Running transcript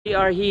We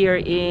are here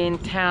in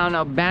town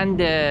of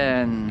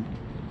Bandon,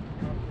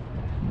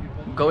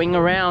 going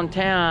around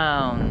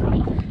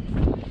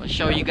town. I'll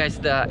show you guys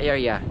the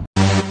area.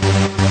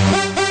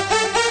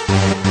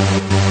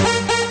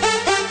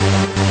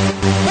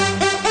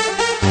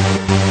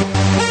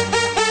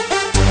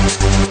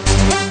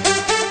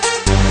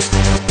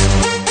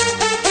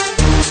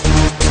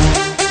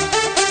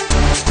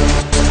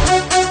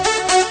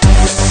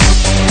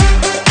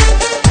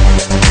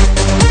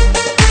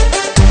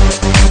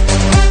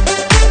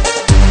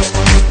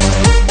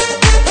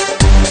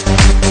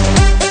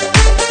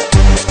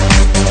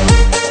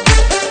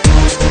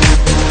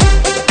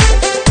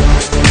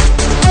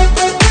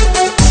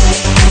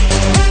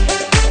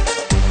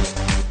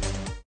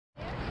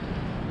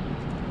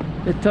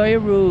 The toy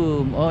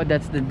room. Oh,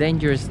 that's the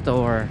danger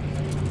store.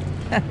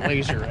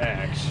 Laser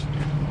axe.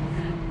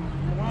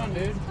 Come on,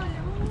 dude.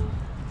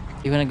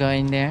 You wanna go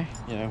in there?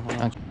 Yeah.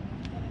 Okay.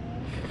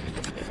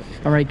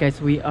 Alright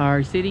guys, we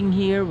are sitting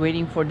here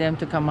waiting for them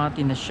to come out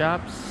in the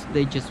shops.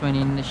 They just went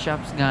in the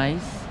shops,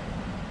 guys.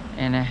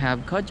 And I have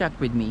Kojack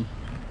with me.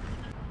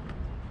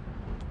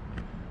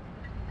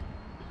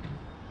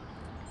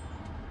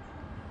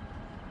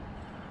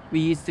 We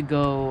used to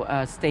go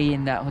stay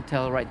in that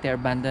hotel right there,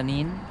 Bandon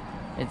Inn.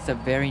 It's a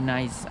very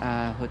nice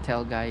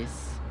hotel,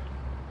 guys.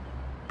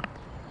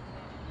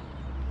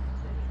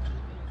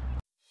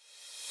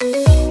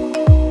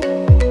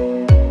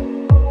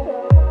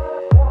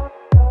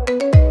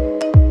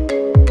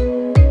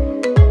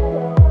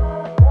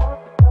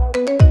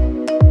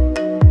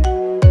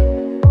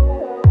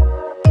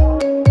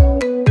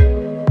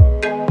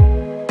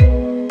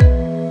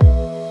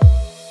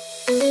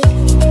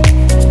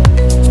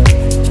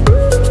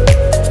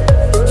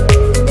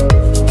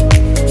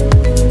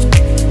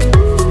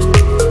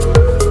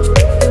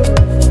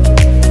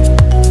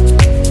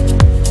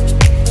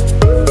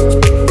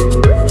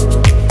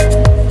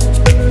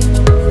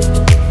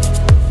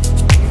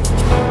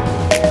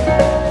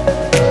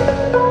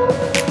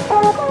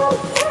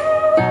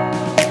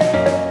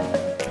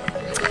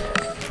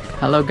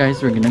 Hello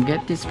guys, we're gonna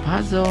get this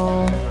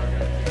puzzle.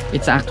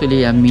 It's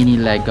actually a mini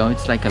Lego.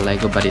 It's like a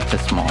Lego, but it's a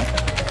small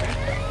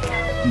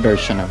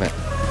version of it.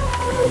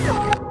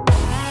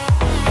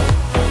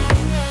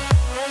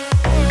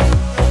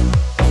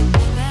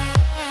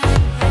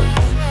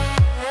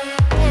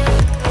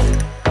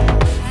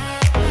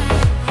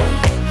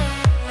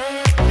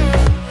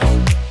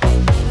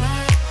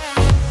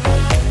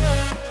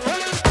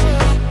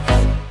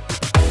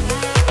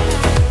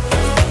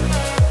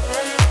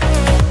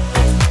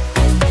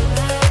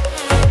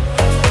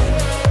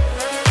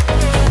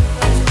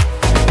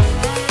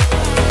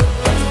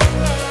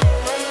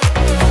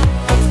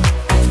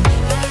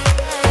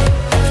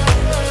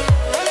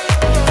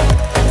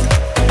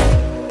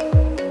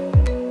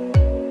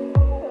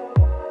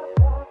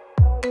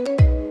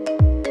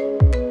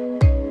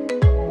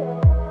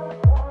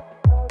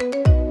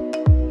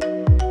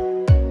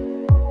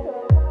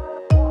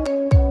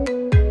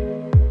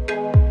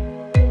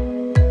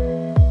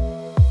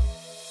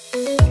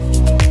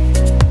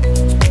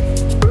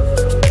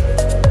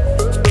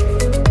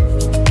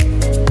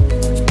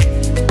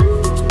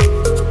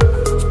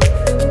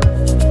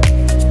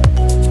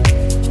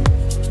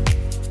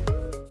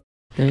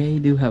 They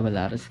do have a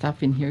lot of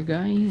stuff in here,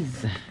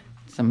 guys.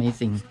 It's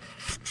amazing.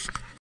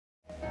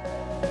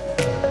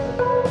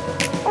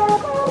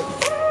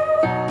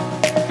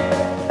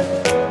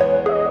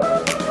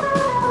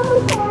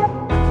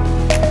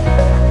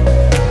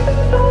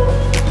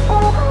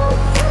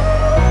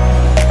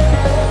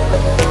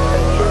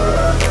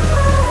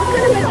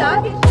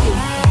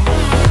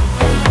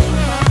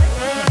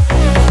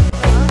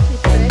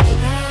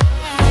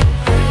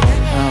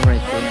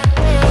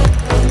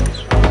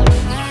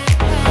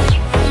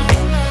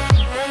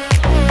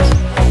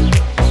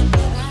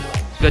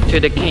 Go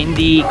to the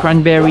candy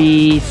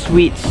cranberry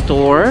sweet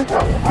store.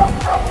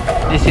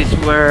 This is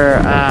where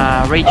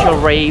Rachael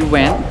Ray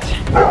went.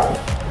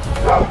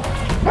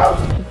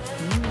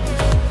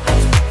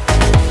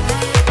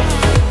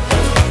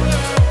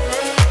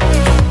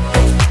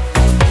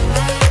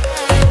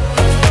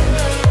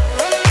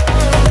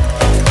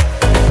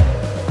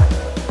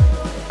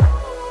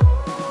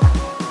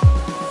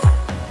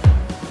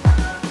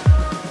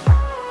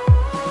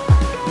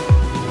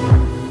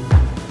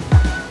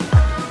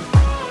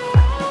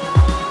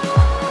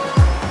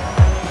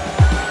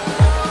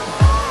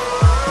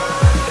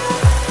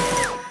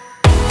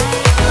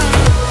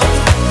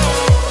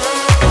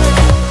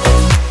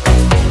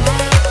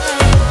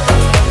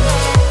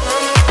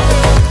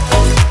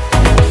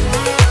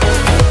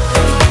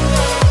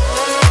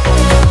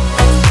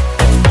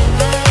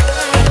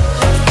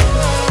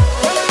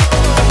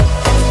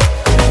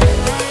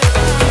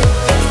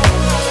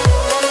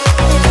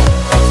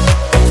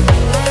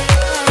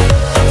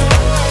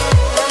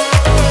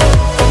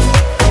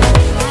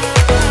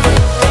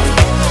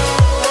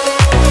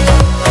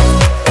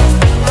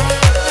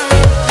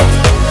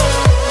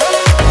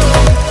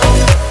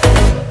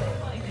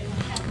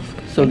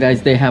 So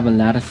guys, they have a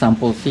lot of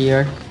samples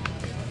here.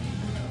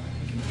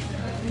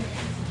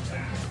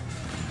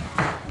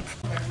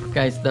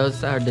 Guys,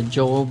 those are the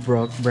Joe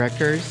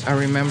breakers. I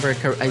remember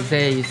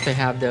Isaiah used to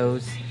have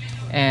those,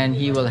 and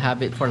he will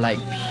have it for like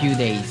few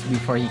days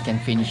before he can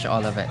finish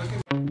all of it.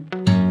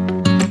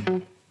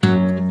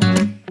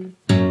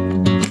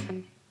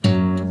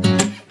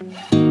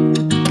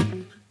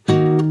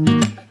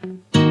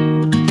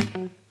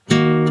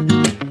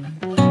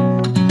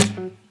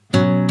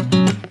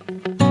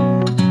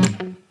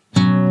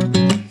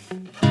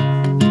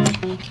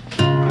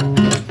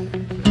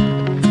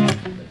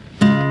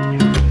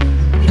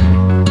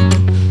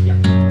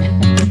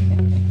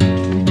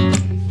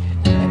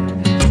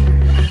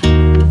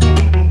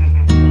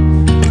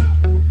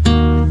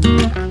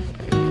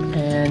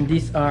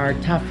 These are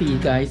toffee,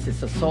 guys.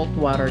 It's a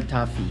saltwater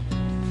toffee.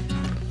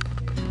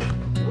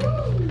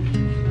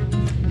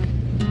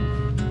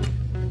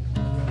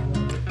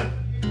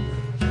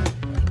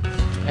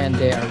 And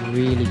they are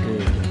really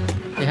good.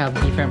 They have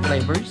different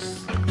flavors.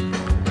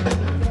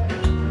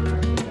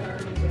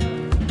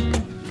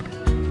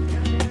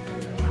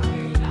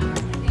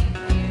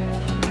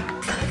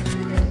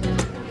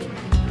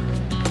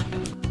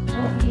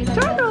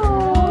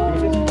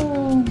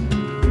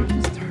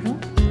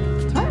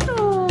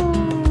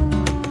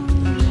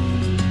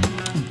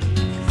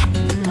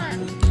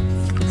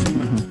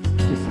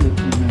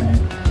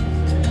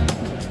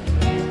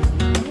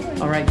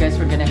 Alright guys,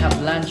 we're gonna have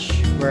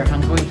lunch. We're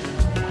hungry.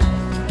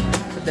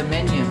 Look at the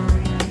menu.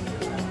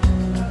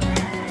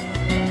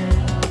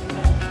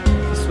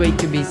 Just wait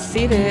to be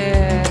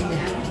seated.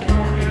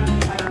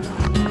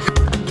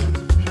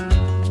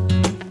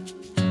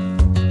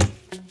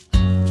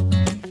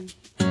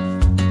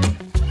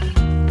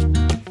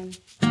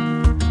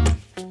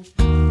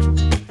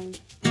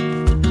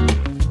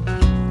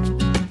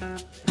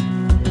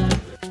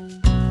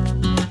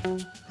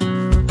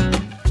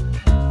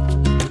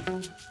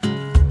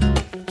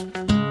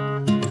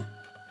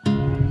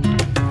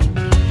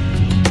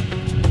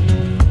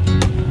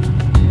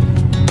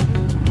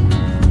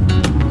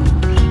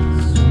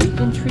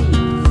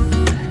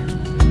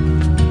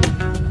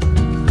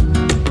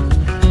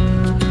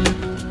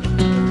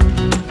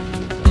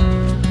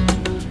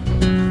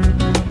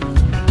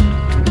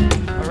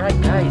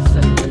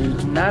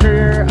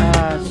 Another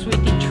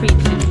sweetie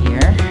treats in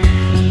here.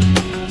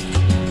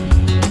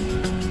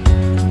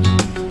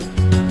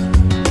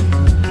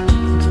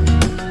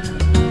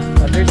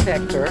 Other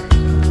sector.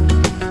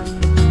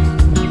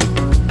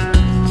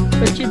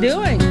 What you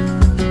doing?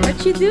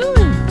 What you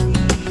doing?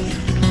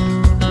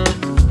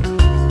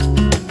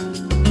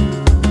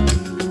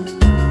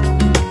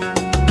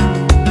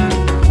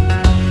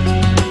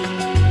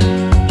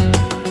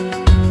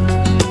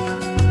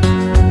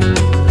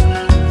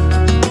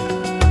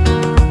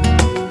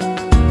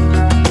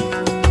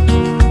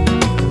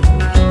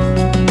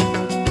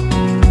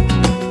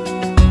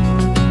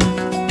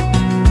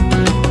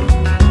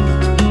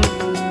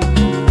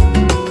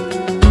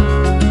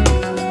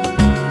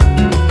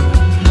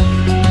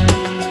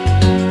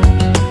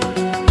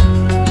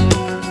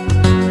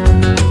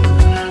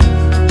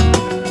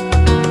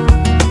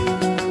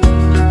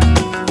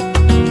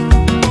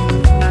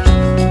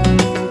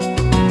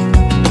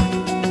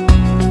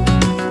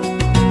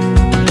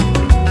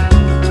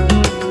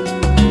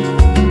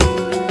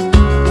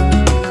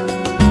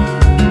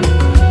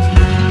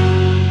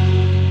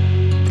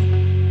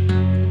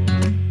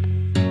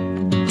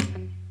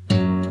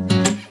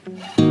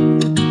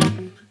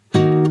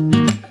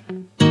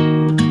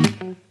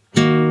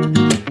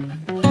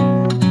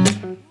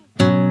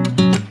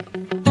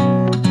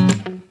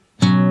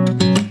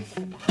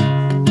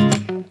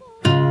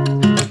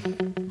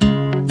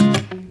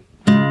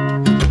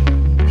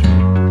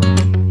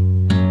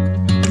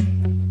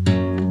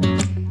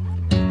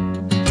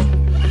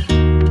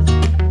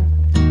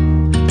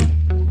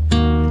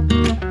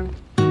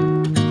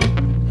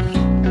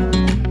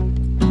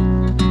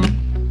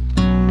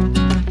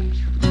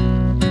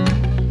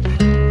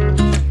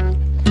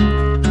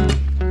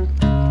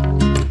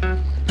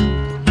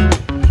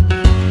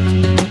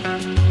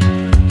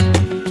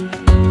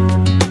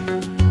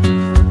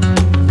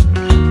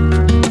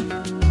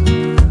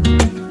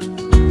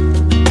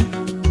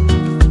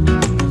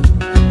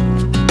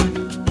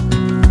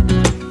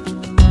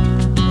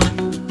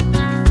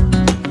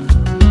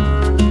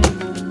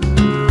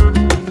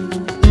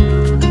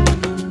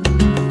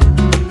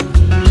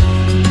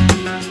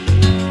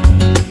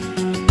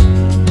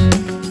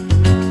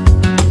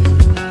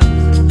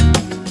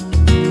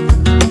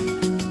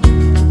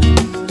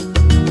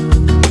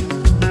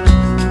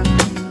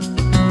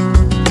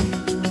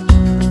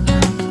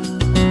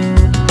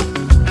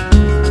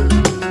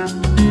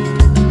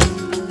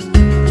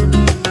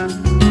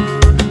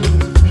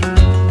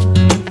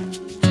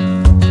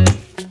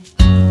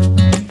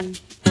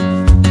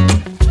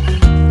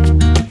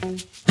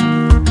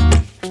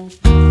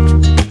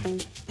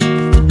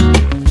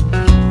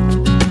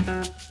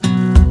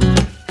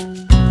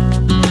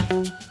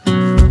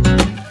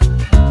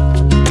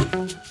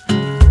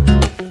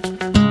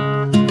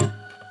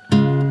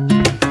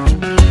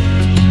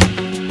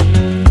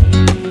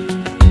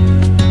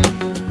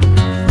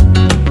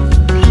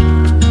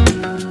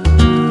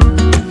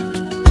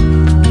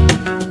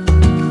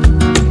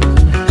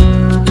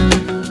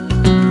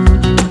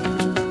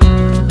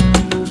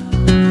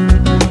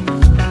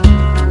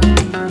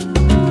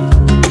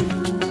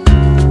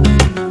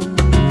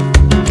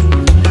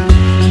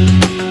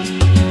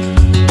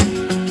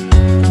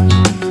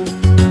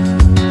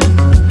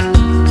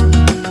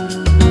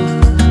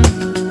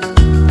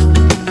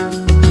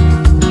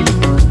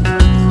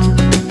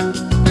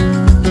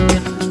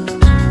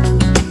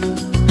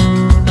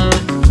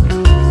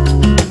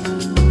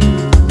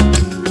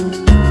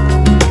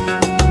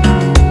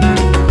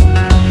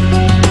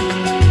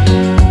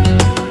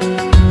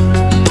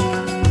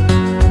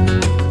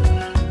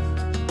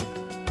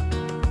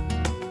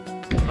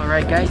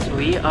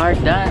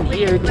 done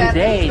here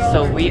today.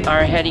 So we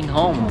are heading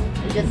home.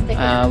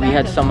 We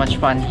had so much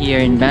fun here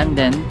in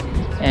Bandon,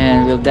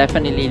 and we're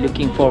definitely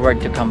looking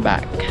forward to come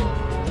back.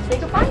 Say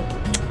goodbye.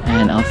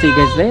 And I'll see you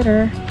guys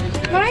later.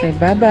 Say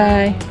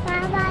bye-bye.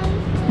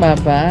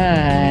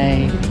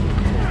 Bye-bye.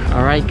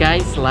 Alright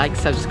guys, like,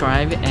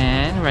 subscribe,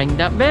 and ring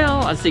that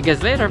bell. I'll see you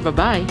guys later.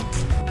 Bye-bye.